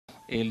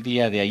El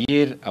día de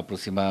ayer,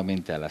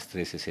 aproximadamente a las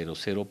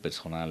 13:00,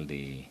 personal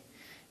de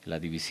la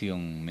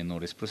División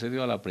Menores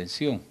procedió a la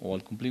aprehensión o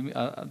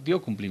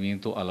dio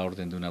cumplimiento a la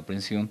orden de una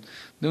aprehensión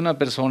de una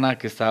persona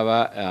que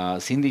estaba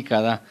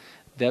sindicada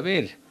de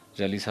haber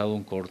realizado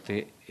un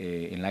corte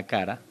en la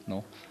cara,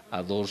 ¿no?,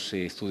 a dos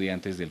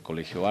estudiantes del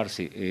colegio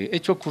Arce.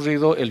 Hecho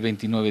ocurrido el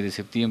 29 de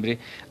septiembre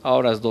a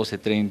horas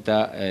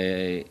 12:30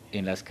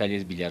 en las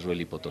calles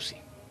Villarruel y Potosí.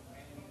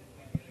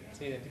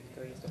 ¿Se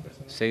identificó esta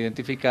persona? Se ha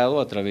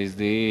identificado a través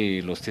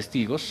de los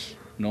testigos,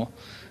 ¿no?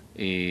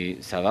 Se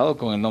ha dado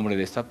con el nombre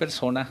de esta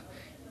persona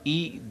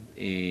y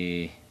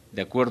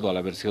de acuerdo a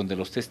la versión de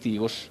los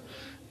testigos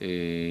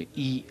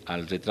y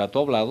al retrato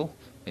hablado,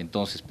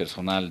 entonces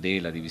personal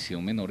de la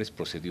División Menores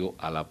procedió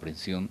a la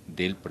aprehensión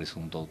del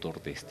presunto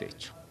autor de este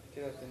hecho. ¿Qué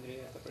edad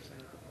tendría esta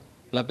persona?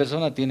 La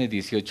persona tiene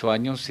 18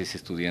 años, es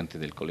estudiante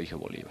del colegio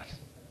Bolívar.